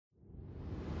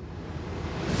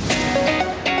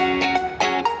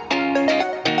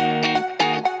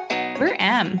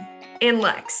and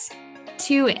Lex.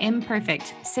 Two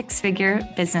imperfect six-figure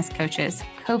business coaches,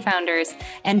 co-founders,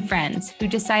 and friends who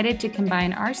decided to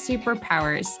combine our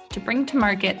superpowers to bring to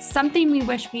market something we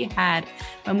wish we had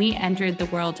when we entered the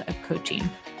world of coaching.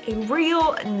 A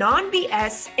real,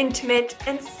 non-BS, intimate,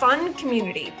 and fun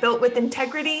community built with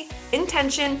integrity,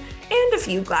 intention, and a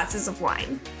few glasses of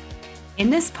wine.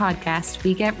 In this podcast,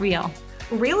 we get real.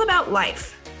 Real about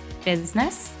life,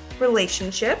 business,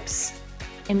 relationships,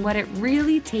 and what it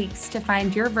really takes to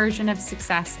find your version of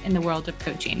success in the world of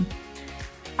coaching.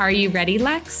 Are you ready,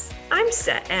 Lex? I'm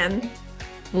set, Em.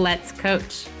 Let's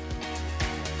coach.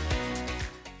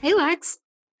 Hey, Lex.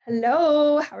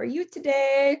 Hello. How are you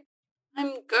today?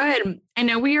 I'm good. I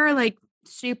know we are like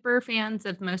super fans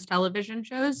of most television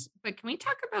shows, but can we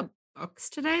talk about books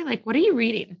today? Like, what are you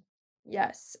reading?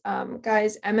 Yes.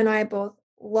 Guys, Em and I both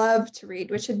love to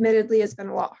read, which admittedly has been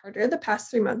a lot harder the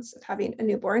past 3 months of having a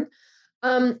newborn.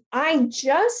 I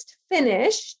just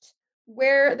finished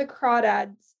Where the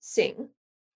Crawdads Sing.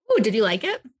 Oh, did you like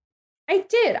it? I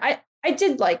did. I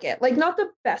did like it. Like, not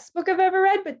the best book I've ever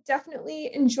read, but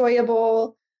definitely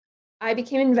enjoyable. I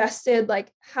became invested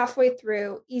like halfway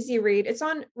through. Easy read. It's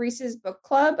on Reese's Book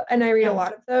Club, and I read a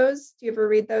lot of those. Do you ever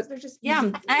read those? They're just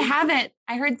easy. I haven't.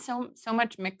 I heard so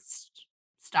much mixed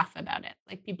stuff about it.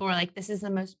 Like, people were like, this is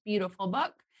the most beautiful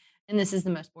book, and this is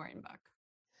the most boring book.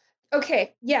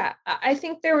 Okay, yeah, I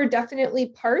think there were definitely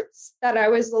parts that I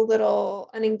was a little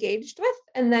unengaged with,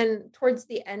 and then towards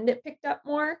the end it picked up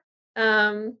more.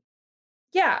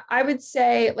 Yeah, I would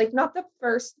say like not the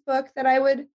first book that I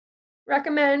would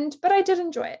recommend, but I did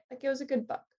enjoy it. Like, it was a good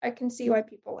book. I can see why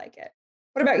people like it.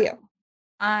 What about you?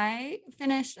 I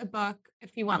finished a book,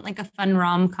 if you want like a fun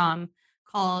rom-com,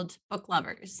 called Book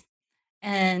Lovers,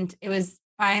 and it was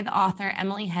by the author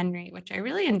Emily Henry, which I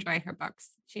really enjoy her books.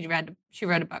 She wrote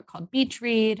a book called Beach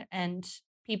Read and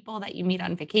People That You Meet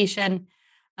on Vacation.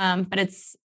 But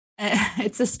it's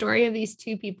a story of these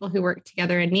two people who work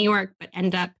together in New York, but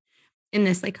end up in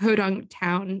this like Hodong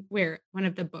town where one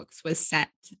of the books was set.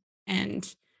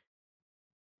 And,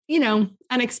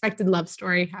 unexpected love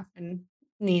story happening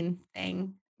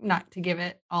thing, not to give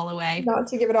it all away. Not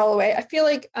to give it all away. I feel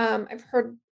like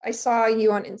I saw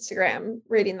you on Instagram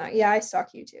reading that. Yeah, I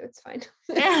stalk you too. It's fine.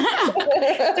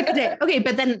 Okay,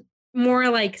 but then more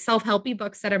like self-helpy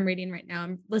books that I'm reading right now.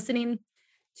 I'm listening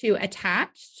to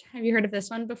Attached. Have you heard of this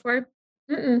one before?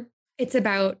 Mm-mm. It's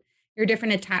about your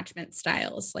different attachment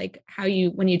styles, like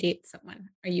when you date someone.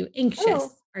 Are you anxious?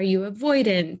 Oh. Are you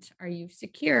avoidant? Are you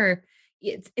secure?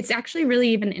 It's actually really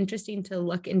even interesting to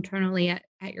look internally at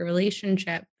your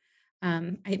relationship.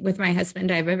 With my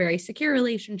husband, I have a very secure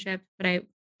relationship, but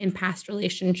in past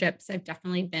relationships, I've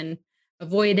definitely been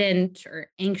avoidant or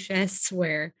anxious,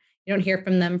 where you don't hear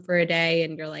from them for a day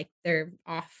and you're like, they're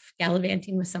off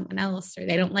gallivanting with someone else, or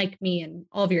they don't like me, and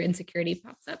all of your insecurity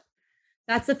pops up.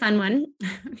 That's a fun one.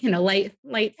 Light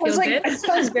feels good. It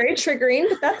sounds very triggering,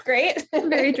 but that's great.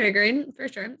 Very triggering for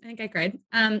sure. I think I cried.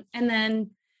 And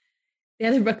then the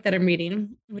other book that I'm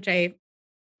reading, which I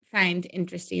find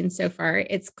interesting so far,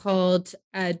 it's called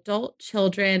Adult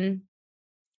Children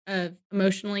of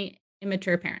Emotionally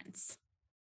Immature Parents.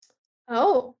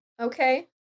 Oh, okay.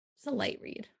 It's a light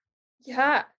read.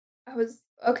 Yeah,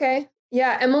 okay.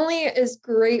 Yeah, Emily is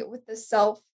great with the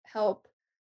self-help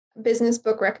business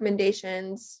book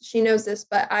recommendations. She knows this,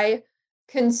 but I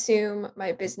consume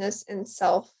my business and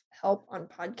self-help on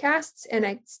podcasts, and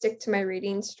I stick to my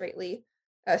reading strictly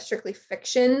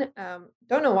fiction.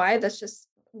 Don't know why. That's just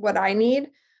what I need.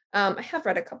 I have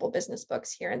read a couple business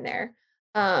books here and there.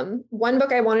 One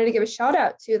book I wanted to give a shout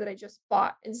out to that I just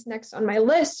bought is next on my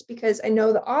list because I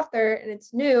know the author and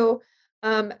it's new.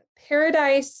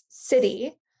 Paradise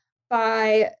City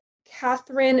by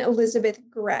Catherine Elizabeth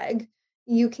Gregg.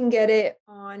 You can get it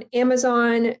on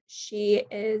Amazon. She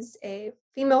is a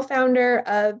female founder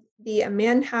of the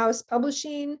Aman House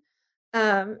Publishing.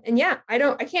 And yeah, I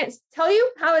can't tell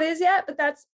you how it is yet, but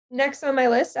that's next on my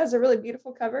list. It has a really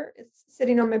beautiful cover. It's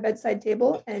sitting on my bedside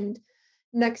table, and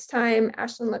next time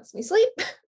Ashlyn lets me sleep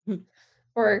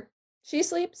or she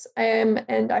sleeps, and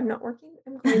I'm not working,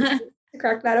 I'm going to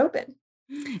crack that open.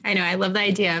 I know. I love the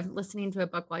idea of listening to a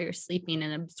book while you're sleeping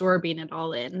and absorbing it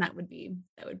all in. That would be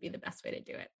the best way to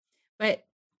do it. But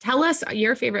tell us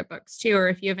your favorite books too, or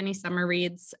if you have any summer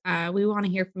reads. We want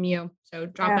to hear from you. So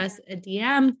drop us a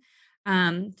DM.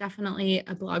 Definitely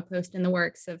a blog post in the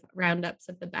works of roundups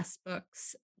of the best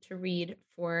books to read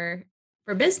for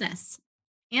business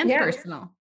and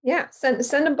personal. Yeah, send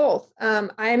them both.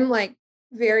 I'm like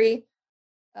very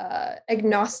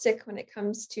agnostic when it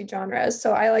comes to genres.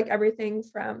 So I like everything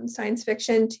from science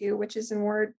fiction to witches and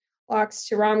warlocks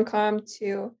to rom-com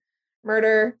to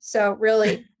murder. So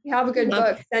really, you have a good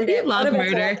book, send You it. love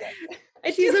murder.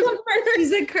 I do love murder.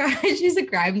 She's a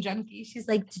crime junkie. She's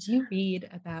like, did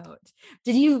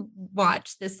you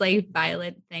watch this like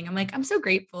violent thing? I'm like, I'm so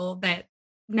grateful that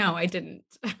no, I didn't.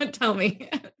 Tell me.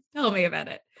 Tell me about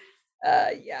it.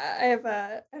 Yeah,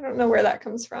 I don't know where that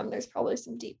comes from. There's probably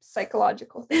some deep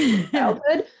psychological things in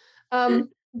childhood.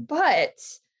 But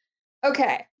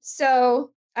okay,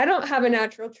 so I don't have a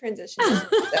natural transition. So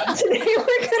today we're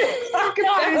going to talk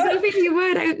about. I was hoping you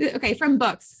would. Okay, from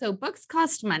books. So books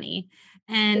cost money,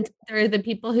 and there are the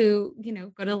people who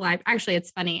go to library. Actually,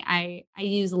 it's funny. I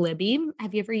use Libby.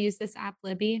 Have you ever used this app,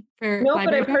 Libby, for no?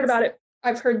 But I've heard about it.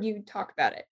 I've heard you talk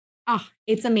about it. Oh,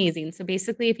 it's amazing. So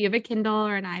basically, if you have a Kindle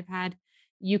or an iPad,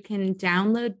 you can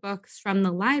download books from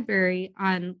the library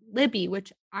on Libby,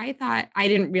 which I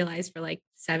didn't realize for like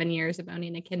 7 years of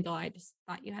owning a Kindle. I just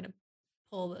thought you had to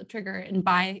pull the trigger and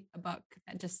buy a book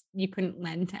that just you couldn't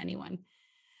lend to anyone.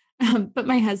 But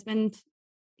my husband,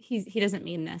 he doesn't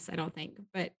mean this, I don't think,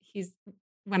 but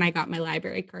when I got my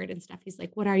library card and stuff, he's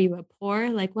like, what are you, a poor?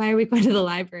 Like, why are we going to the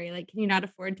library? Like, can you not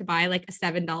afford to buy like a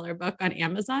 $7 book on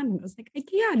Amazon? And I was like, I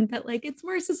can, but like, it's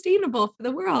more sustainable for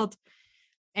the world.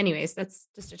 Anyways, that's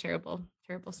just a terrible,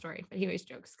 terrible story. But he always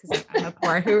jokes because I'm a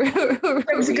poor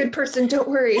Greg's a good person. Don't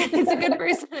worry. He's a good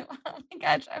person. Oh my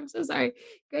gosh, I'm so sorry,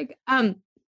 Greg.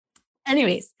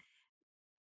 Anyways,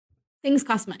 things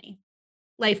cost money.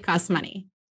 Life costs money.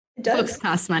 It does. Books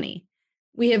cost money.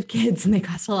 We have kids and they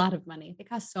cost a lot of money. They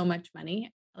cost so much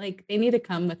money. Like they need to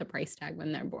come with a price tag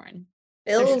when they're born.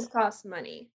 Bills cost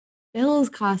money. Bills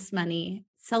cost money.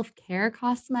 Self-care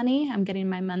costs money. I'm getting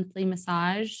my monthly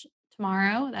massage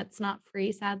tomorrow. That's not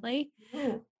free, sadly.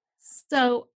 Mm.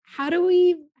 So how do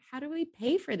we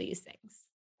pay for these things?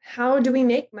 How do we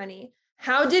make money?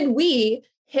 How did we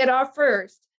hit our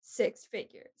first 6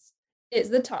 figures? Is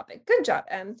the topic. Good job,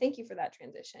 Em. Thank you for that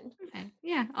transition. Okay.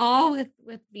 Yeah. All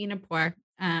with being a poor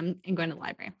and going to the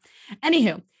library.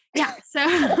 Anywho, yeah. So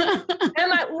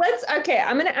Emma,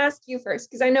 I'm gonna ask you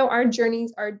first because I know our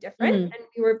journeys are different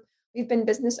and we've been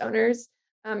business owners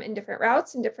in different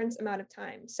routes and different amount of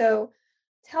time. So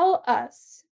tell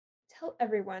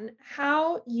everyone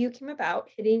how you came about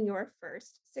hitting your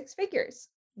first 6 figures.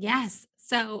 Yes.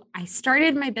 So I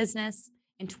started my business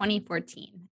in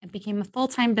 2014. It became a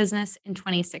full-time business in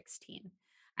 2016.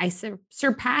 I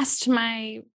surpassed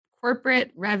my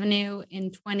corporate revenue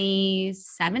in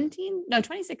 2017. No,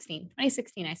 2016.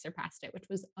 2016, I surpassed it, which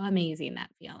was amazing, that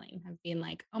feeling of being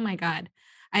like, oh my God,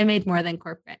 I made more than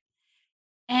corporate.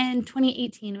 And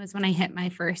 2018 was when I hit my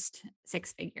first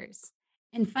 6 figures.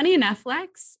 And funny enough,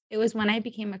 Lex, it was when I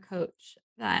became a coach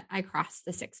that I crossed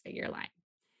the 6-figure line.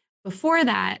 Before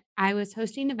that, I was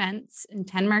hosting events in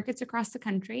 10 markets across the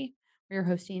country. We were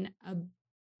hosting a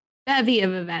bevy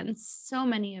of events, so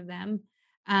many of them.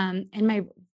 And my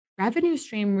revenue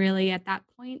stream really at that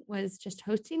point was just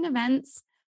hosting events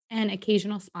and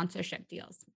occasional sponsorship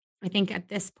deals. I think at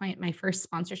this point, my first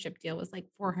sponsorship deal was like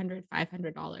 $400,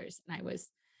 $500. And I was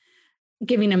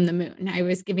giving them the moon. I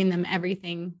was giving them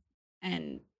everything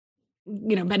and,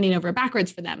 bending over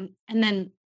backwards for them. And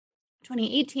then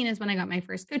 2018 is when I got my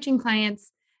first coaching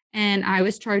clients, and I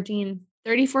was charging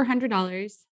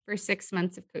 $3,400 for 6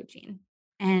 months of coaching.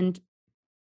 And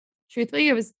truthfully,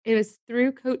 it was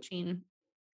through coaching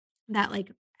that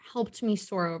like helped me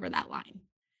soar over that line.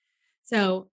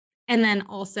 So, and then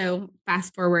also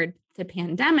fast forward to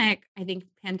pandemic, I think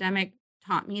pandemic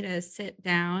taught me to sit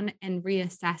down and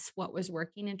reassess what was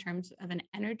working in terms of an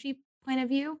energy point of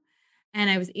view. And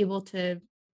I was able to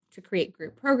create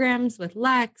group programs with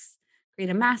Lex, create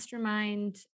a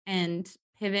mastermind, and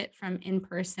pivot from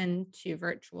in-person to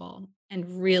virtual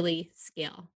and really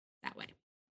scale that way.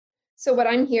 So what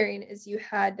I'm hearing is you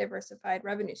had diversified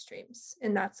revenue streams,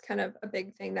 and that's kind of a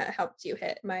big thing that helped you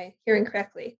hit. Am I hearing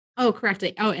correctly? Oh,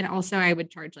 correctly. Oh, and also I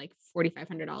would charge like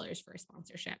 $4,500 for a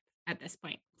sponsorship at this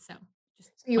point. So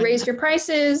you raised your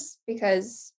prices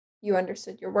because you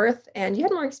understood your worth and you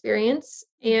had more experience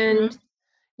and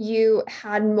you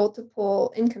had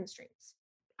multiple income streams.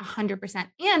 100%.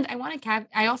 And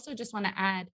I also just want to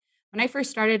add, when I first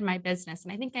started my business,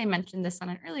 and I think I mentioned this on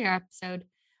an earlier episode,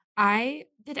 I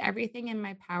did everything in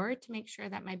my power to make sure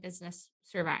that my business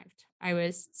survived. I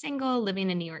was single,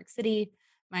 living in New York City.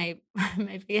 My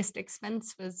biggest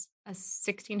expense was a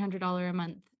 $1,600 a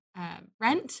month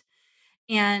rent.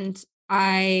 And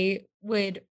I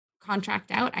would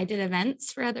contract out. I did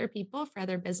events for other people, for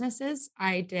other businesses.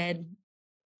 I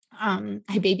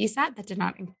babysat. That did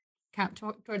not count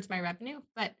towards my revenue.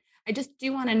 But I just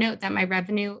do want to note that my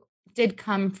revenue did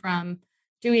come from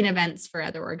doing events for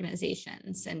other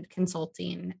organizations and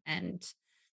consulting and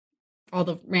all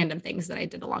the random things that I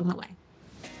did along the way.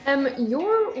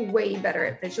 You're way better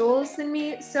at visuals than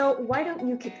me, so why don't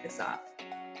you kick this off?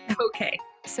 Okay,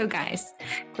 so guys,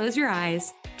 close your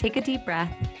eyes, take a deep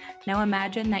breath. Now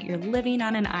imagine that you're living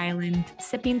on an island,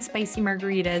 sipping spicy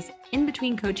margaritas in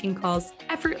between coaching calls,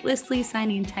 effortlessly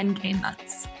signing 10K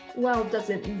months. Well,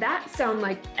 doesn't that sound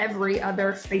like every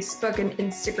other Facebook and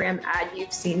Instagram ad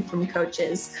you've seen from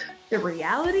coaches? The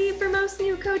reality for most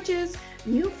new coaches,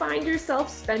 you find yourself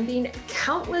spending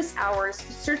countless hours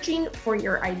searching for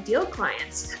your ideal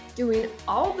clients, doing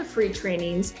all the free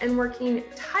trainings, and working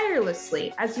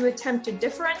tirelessly as you attempt to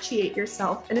differentiate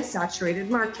yourself in a saturated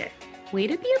market. Way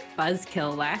to be a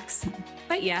buzzkill, Lex.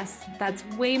 But yes, that's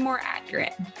way more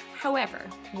accurate. However,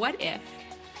 what if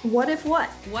what?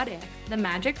 What if the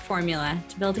magic formula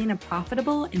to building a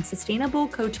profitable and sustainable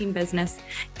coaching business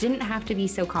didn't have to be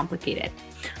so complicated?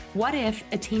 What if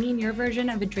attaining your version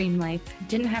of a dream life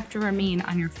didn't have to remain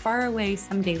on your faraway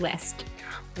someday list?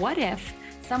 What if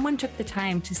someone took the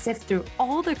time to sift through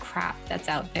all the crap that's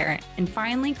out there and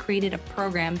finally created a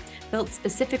program built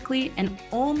specifically and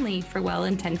only for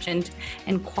well-intentioned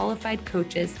and qualified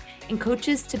coaches and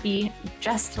coaches to be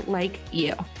just like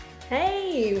you?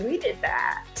 Hey, we did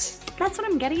that. That's what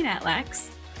I'm getting at,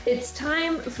 Lex. It's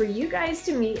time for you guys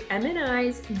to meet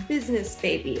M&I's business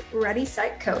baby, Ready,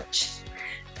 Set, Coach.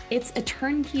 It's a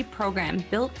turnkey program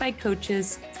built by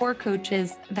coaches for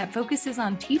coaches that focuses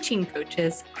on teaching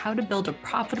coaches how to build a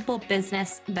profitable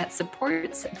business that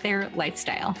supports their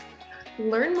lifestyle.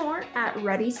 Learn more at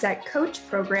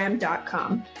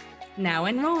ReadySetCoachProgram.com. Now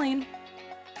enrolling.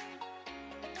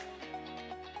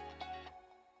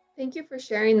 Thank you for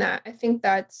sharing that. I think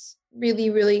that's really,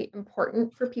 really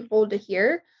important for people to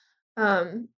hear.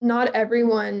 Not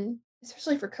everyone,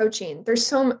 especially for coaching, there's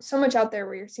so much out there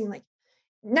where you're seeing like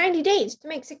 90 days to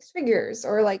make 6 figures,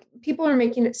 or like people are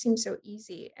making it seem so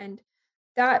easy. And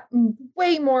that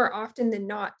way more often than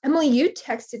not, Emily, you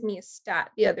texted me a stat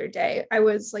the other day. I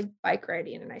was like bike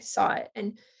riding and I saw it.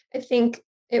 And I think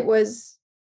it was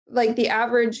like the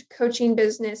average coaching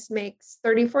business makes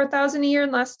 $34,000 a year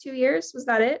in the last 2 years. Was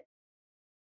that it?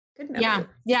 Good memory.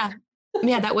 Yeah.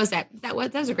 That was it. That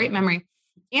was a great memory.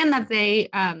 And that they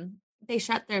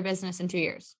shut their business in 2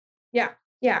 years. Yeah.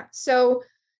 So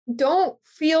don't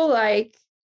feel like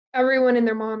everyone and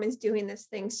their mom is doing this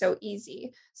thing so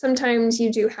easy. Sometimes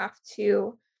you do have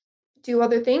to do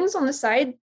other things on the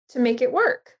side to make it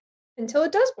work until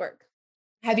it does work.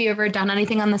 Have you ever done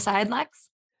anything on the side, Lex?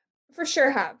 For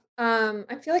sure have.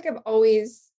 I feel like I've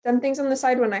always done things on the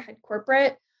side when I had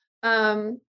corporate.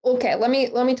 Okay, let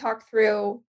me talk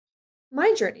through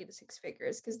my journey to 6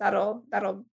 figures, because that'll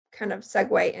kind of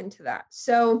segue into that.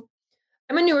 So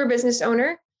I'm a newer business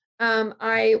owner.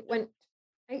 I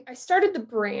started the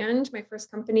brand, my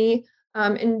first company,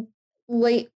 in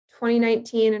late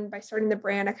 2019. And by starting the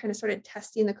brand, I kind of started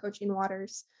testing the coaching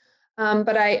waters.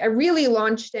 But I really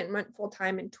launched it and went full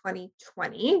time in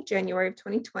 2020, January of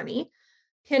 2020.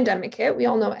 Pandemic hit. We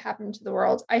all know what happened to the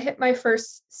world. I hit my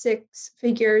first 6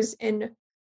 figures in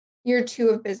year 2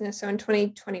 of business, so in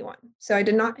 2021. So I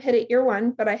did not hit it year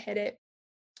 1, but I hit it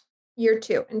year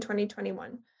 2 in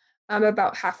 2021,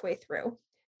 about halfway through.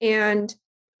 And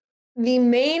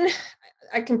I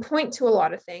can point to a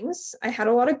lot of things. I had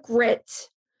a lot of grit.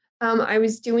 I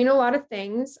was doing a lot of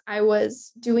things. I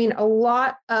was doing a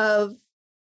lot of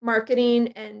marketing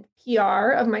and PR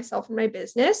of myself and my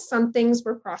business. Some things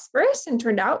were prosperous and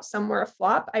turned out, some were a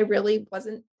flop. I really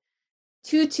wasn't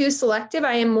too selective.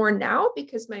 I am more now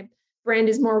because my brand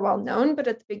is more well known. But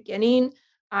at the beginning,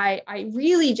 I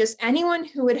really just, anyone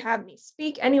who would have me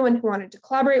speak, anyone who wanted to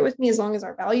collaborate with me, as long as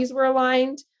our values were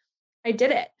aligned, I did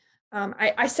it.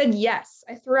 I said yes.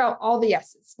 I threw out all the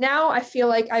yeses. Now I feel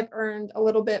like I've earned a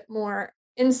little bit more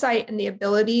insight and the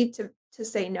ability to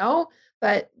say no.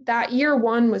 But that year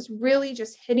 1 was really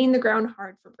just hitting the ground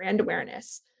hard for brand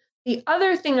awareness. The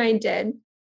other thing I did,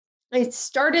 I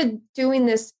started doing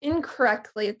this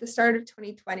incorrectly at the start of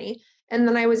 2020, and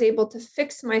then I was able to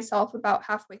fix myself about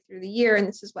halfway through the year, and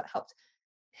this is what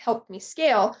helped me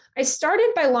scale. I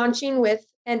started by launching with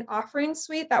an offering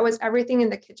suite that was everything in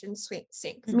the kitchen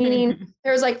sink, meaning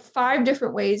there was like 5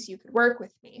 different ways you could work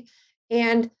with me.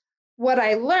 And what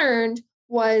I learned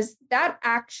was that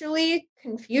actually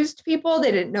confused people.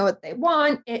 They didn't know what they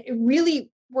want. It really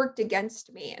worked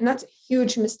against me. And that's a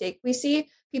huge mistake we see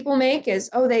people make is,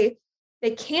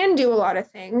 they can do a lot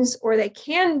of things, or they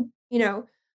can,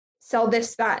 sell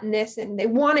this, that, and this, and they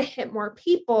want to hit more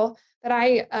people. But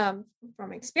I,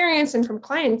 from experience and from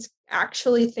clients,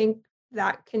 actually think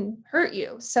that can hurt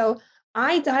you. So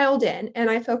I dialed in and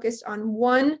I focused on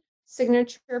one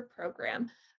signature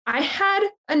program. I had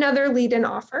another lead-in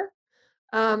offer,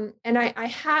 And I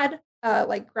had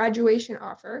like graduation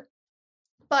offer,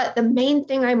 but the main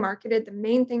thing I marketed, the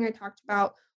main thing I talked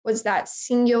about was that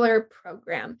singular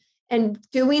program. And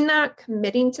doing that,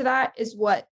 committing to that is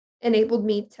what enabled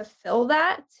me to fill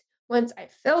that. Once I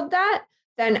filled that,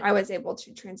 then I was able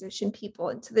to transition people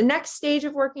into the next stage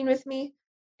of working with me,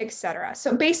 etc.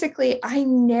 So basically, I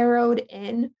narrowed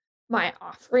in my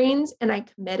offerings and I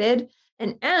committed.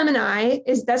 And M and I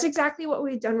is that's exactly what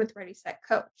we've done with Ready Set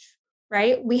Coach,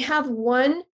 right? We have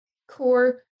one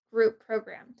core group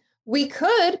program. We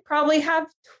could probably have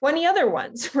 20 other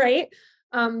ones, right?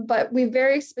 But we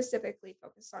very specifically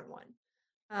focus on one.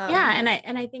 Yeah.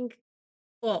 And I think,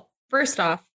 well, first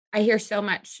off, I hear so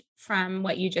much from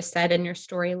what you just said in your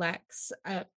story, Lex,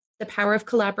 the power of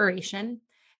collaboration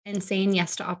and saying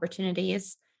yes to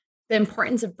opportunities, the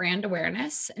importance of brand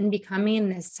awareness and becoming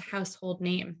this household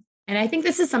name. And I think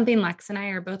this is something Lex and I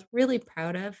are both really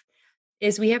proud of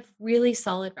is we have really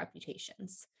solid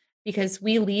reputations because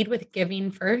we lead with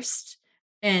giving first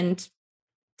and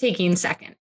taking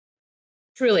second.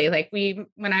 Truly, like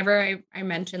whenever I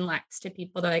mention Lex to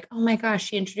people, they're like, oh my gosh,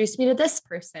 she introduced me to this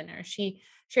person or she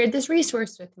shared this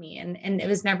resource with me. And it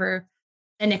was never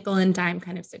a nickel and dime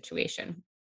kind of situation.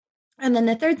 And then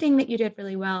the third thing that you did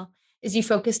really well is you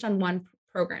focused on one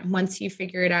program. Once you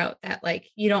figured out that like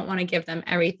you don't want to give them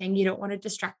everything, you don't want to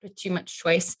distract with too much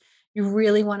choice. You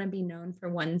really want to be known for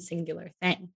one singular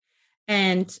thing.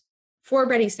 And for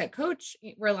Ready Set Coach,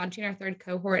 we're launching our third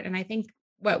cohort. And I think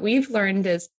what we've learned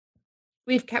is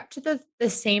we've kept to the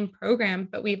same program,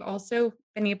 but we've also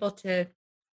been able to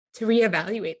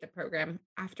reevaluate the program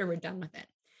after we're done with it.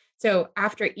 So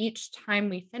after each time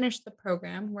we finish the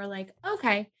program, we're like,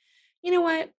 okay, you know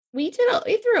what? We threw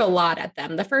a lot at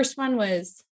them. The first one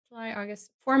was July, August,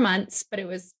 4 months, but it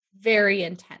was very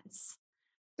intense.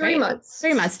 3 months.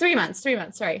 3 months.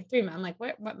 Sorry, 3 months. I'm like,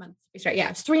 what month did we start? Yeah,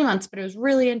 it was 3 months, but it was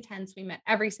really intense. We met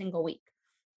every single week.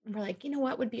 And we're like, you know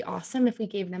what would be awesome if we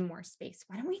gave them more space?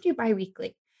 Why don't we do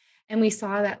biweekly? And we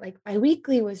saw that like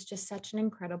biweekly was just such an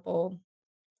incredible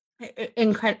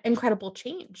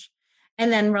change.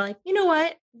 And then we're like, you know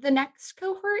what? The next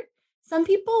cohort, some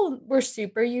people were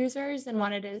super users and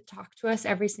wanted to talk to us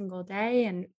every single day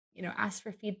and, ask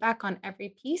for feedback on every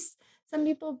piece. Some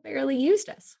people barely used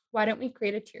us. Why don't we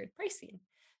create a tiered pricing?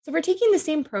 So we're taking the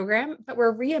same program, but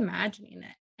we're reimagining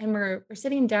it. And we're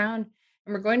sitting down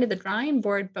and we're going to the drawing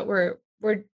board, but we're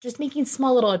just making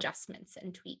small little adjustments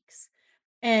and tweaks.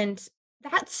 And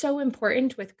that's so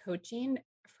important with coaching.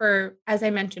 As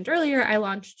I mentioned earlier, I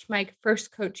launched my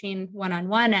first coaching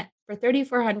one-on-one for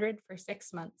 $3,400 for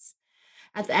 6 months.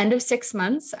 At the end of 6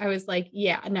 months, I was like,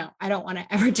 yeah, no, I don't want to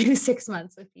ever do 6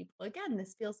 months with people again.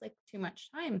 This feels like too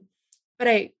much time.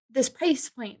 But this price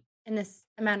point and this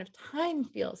amount of time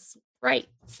feels right.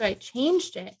 So I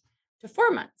changed it to 4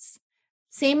 months.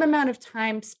 Same amount of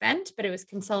time spent, but it was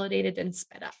consolidated and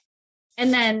sped up.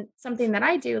 And then something that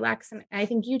I do, Lex, and I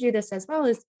think you do this as well,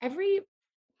 is every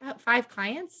about 5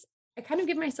 clients, I kind of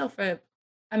give myself a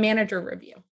manager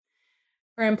review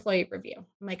or employee review.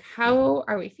 I'm like, how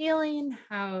are we feeling?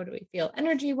 How do we feel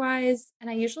energy wise? And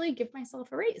I usually give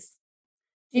myself a raise.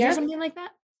 Do you do something like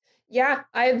that? Yeah,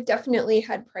 I've definitely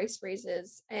had price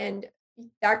raises, and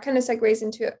that kind of segues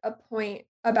into a point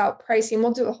about pricing.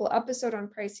 We'll do a whole episode on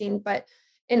pricing, but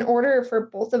in order for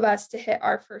both of us to hit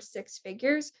our first 6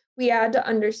 figures, we had to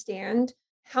understand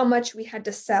how much we had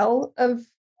to sell of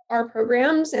our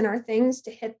programs and our things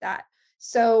to hit that.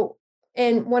 So,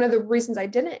 and one of the reasons I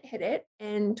didn't hit it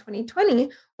in 2020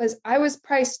 was I was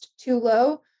priced too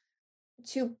low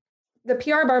to the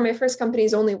PR bar. My first company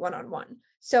is only one-on-one.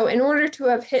 So in order to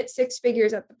have hit 6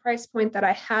 figures at the price point that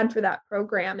I had for that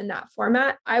program in that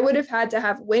format, I would have had to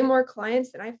have way more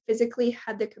clients than I physically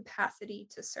had the capacity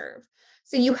to serve.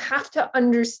 So you have to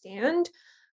understand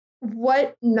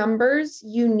what numbers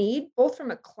you need, both from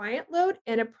a client load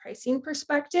and a pricing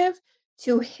perspective,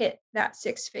 to hit that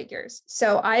 6 figures.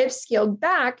 So I have scaled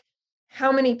back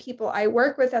how many people I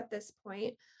work with at this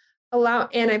point,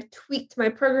 and I've tweaked my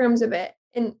programs a bit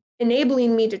and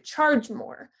enabling me to charge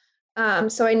more.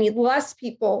 So I need less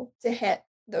people to hit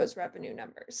those revenue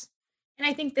numbers. And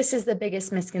I think this is the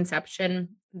biggest misconception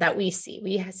that we see.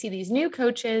 We see these new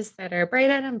coaches that are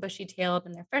bright-eyed and bushy-tailed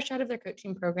and they're fresh out of their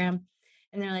coaching program.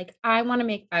 And they're like, I want to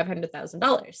make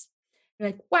 $500,000. You're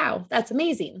like, wow, that's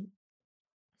amazing.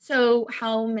 So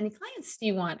how many clients do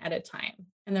you want at a time?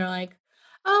 And they're like,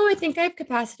 oh, I think I have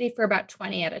capacity for about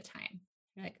 20 at a time.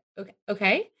 You're like,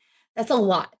 okay. That's a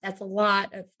lot. That's a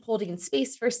lot of holding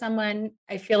space for someone.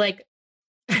 I feel like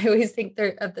I always think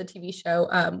of the TV show,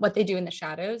 What They Do in the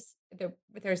Shadows.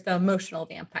 There's the emotional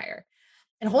vampire.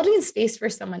 and holding space for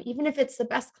someone, even if it's the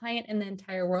best client in the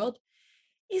entire world,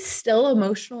 is still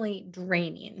emotionally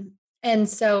draining. And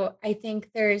so I think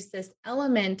there's this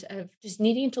element of just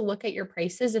needing to look at your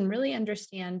prices and really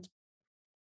understand,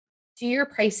 do your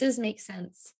prices make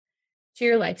sense to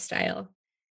your lifestyle?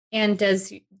 And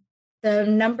does the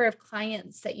number of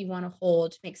clients that you want to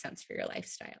hold make sense for your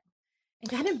lifestyle?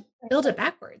 And kind of build it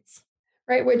backwards.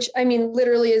 Right. Which, I mean,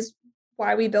 literally is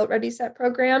why we built Ready Set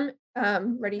program,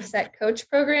 Ready Set Coach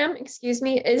program, excuse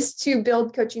me, is to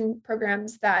build coaching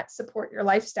programs that support your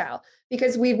lifestyle,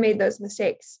 because we've made those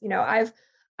mistakes. You know,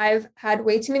 I've had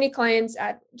way too many clients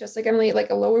at, just like Emily,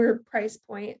 like a lower price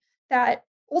point that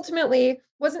ultimately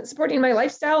wasn't supporting my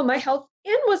lifestyle, my health,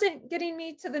 and wasn't getting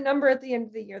me to the number at the end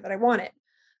of the year that I wanted.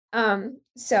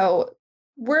 So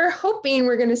we're hoping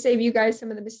we're going to save you guys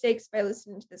some of the mistakes by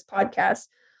listening to this podcast.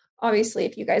 Obviously,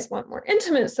 if you guys want more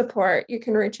intimate support, you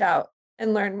can reach out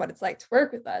and learn what it's like to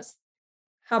work with us.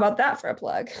 How about that for a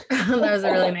plug? That was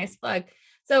a really nice plug.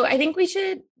 So I think we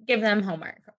should give them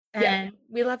homework, and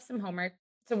we love some homework.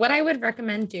 So what I would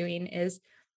recommend doing is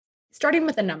starting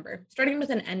with a number, starting with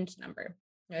an end number.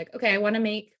 You're like, okay, I want to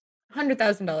make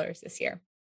 $100,000 this year.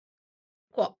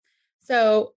 Cool.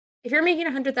 So if you're making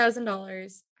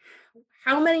 $100,000,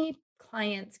 how many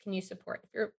clients can you support?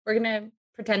 We're going to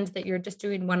pretend that you're just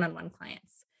doing one-on-one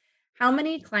clients. How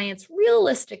many clients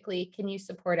realistically can you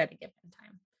support at a given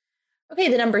time? Okay,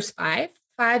 the number's 5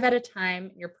 at a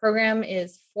time. Your program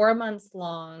is 4 months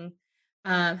long.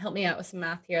 Help me out with some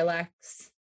math here, Lex.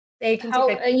 They can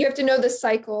you have to know the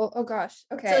cycle. Oh gosh.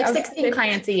 Okay. So like 16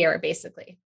 clients a year,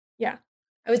 basically. Yeah.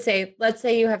 I would say, let's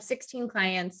say you have 16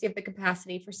 clients, you have the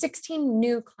capacity for 16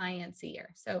 new clients a year.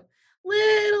 So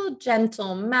little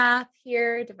gentle math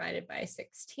here, divided by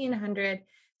 1,600.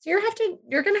 So you're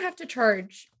going to have to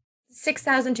charge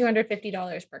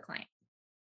 $6,250 per client.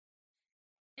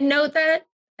 And note that,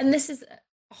 and this is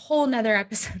a whole nother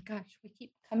episode. Gosh, we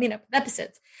keep coming up with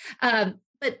episodes.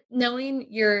 But knowing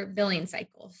your billing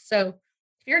cycle. So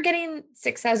if you're getting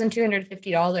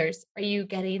 $6,250, are you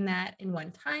getting that in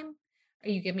one time? Are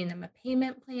you giving them a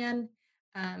payment plan?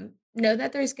 Know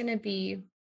that there's going to be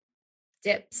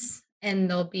dips and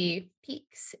there'll be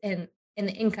peaks in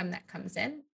the income that comes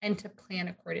in, and to plan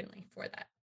accordingly for that.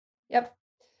 Yep.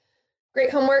 Great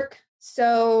homework.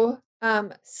 So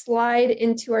slide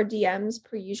into our DMs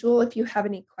per usual if you have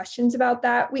any questions about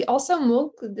that. We also will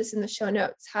include this in the show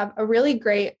notes, have a really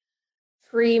great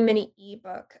free mini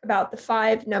ebook about the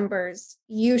 5 numbers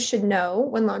you should know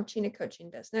when launching a coaching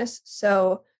business.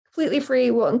 So completely free.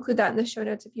 We'll include that in the show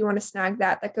notes if you want to snag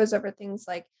that. That goes over things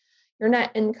like your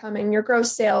net income and your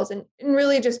gross sales, and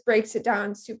really just breaks it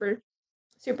down super,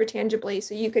 super tangibly.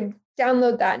 So you could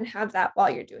download that and have that while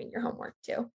you're doing your homework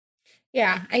too.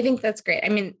 Yeah, I think that's great. I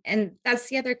mean, and that's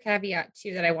the other caveat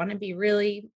too, that I want to be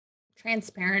really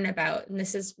transparent about. And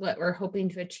this is what we're hoping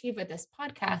to achieve with this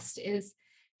podcast is,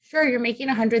 sure, you're making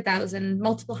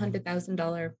multiple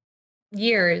 $100,000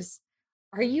 years.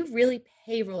 Are you really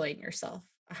payrolling yourself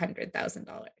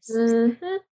 $100,000?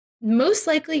 Mm-hmm. Most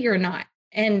likely you're not.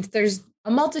 And there's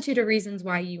a multitude of reasons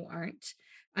why you aren't.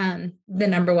 The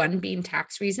number one being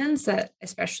tax reasons, that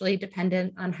especially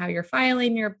dependent on how you're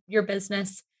filing your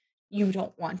business. You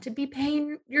don't want to be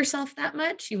paying yourself that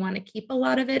much. You want to keep a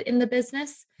lot of it in the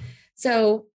business.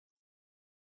 So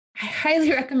I highly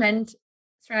recommend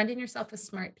surrounding yourself with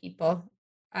smart people,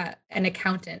 an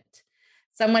accountant,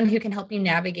 someone who can help you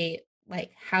navigate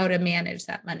like how to manage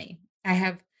that money. I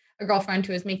have a girlfriend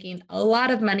who was making a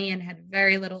lot of money and had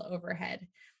very little overhead.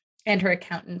 And her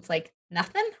accountant's like,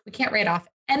 nothing, we can't write off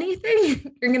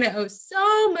anything. You're going to owe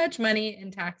so much money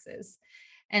in taxes.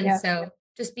 And so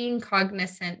just being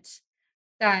cognizant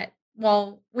that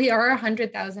while we are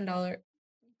 $100,000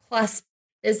 plus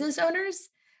business owners,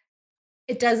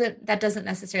 that doesn't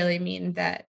necessarily mean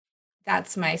that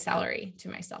that's my salary to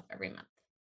myself every month.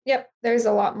 Yep. There's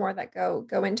a lot more that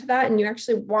go into that. And you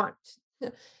actually want,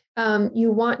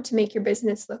 you want to make your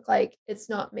business look like it's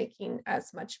not making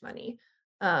as much money,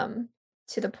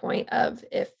 to the point of,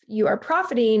 if you are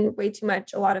profiting way too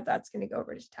much, a lot of that's going to go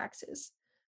over to taxes.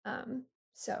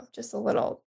 So just a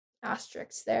little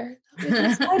asterisk there.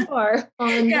 Sidebar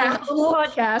on the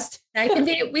podcast. I can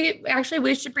do.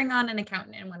 We should bring on an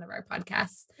accountant in one of our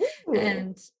podcasts. Ooh.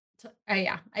 And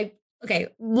okay.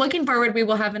 Looking forward, we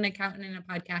will have an accountant in a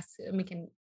podcast, and we can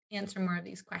answer more of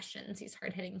these questions, these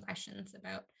hard-hitting questions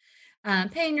about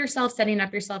paying yourself, setting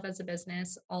up yourself as a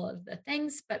business, all of the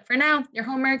things. But for now, your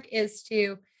homework is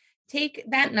to take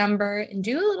that number and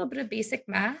do a little bit of basic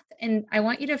math. And I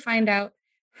want you to find out,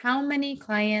 how many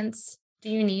clients do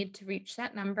you need to reach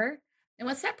that number? And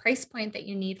what's that price point that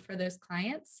you need for those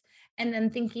clients? And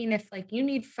then thinking if like you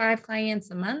need 5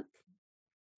 clients a month,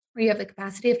 or you have the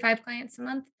capacity of 5 clients a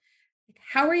month, like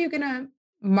how are you going to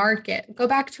market? Go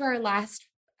back to our last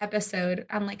episode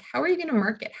on like, how are you going to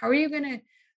market? How are you going to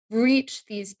reach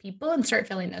these people and start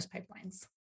filling those pipelines?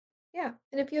 Yeah.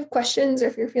 And if you have questions or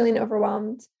if you're feeling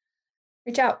overwhelmed,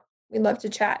 reach out. We'd love to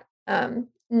chat.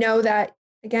 Know that,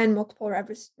 again, multiple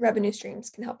revenue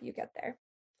streams can help you get there.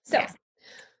 So Yeah.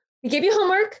 we gave you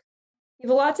homework. You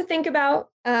have a lot to think about.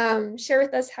 Share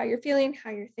with us how you're feeling, how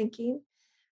you're thinking.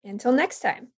 Until next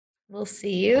time. We'll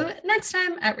see you next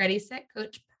time at Ready, Set,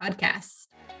 Coach podcast.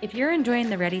 If you're enjoying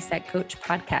the Ready, Set, Coach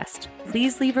podcast,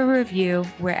 please leave a review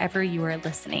wherever you are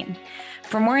listening.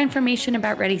 For more information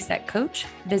about Ready, Set, Coach,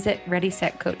 visit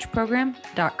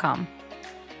ReadySetCoachProgram.com.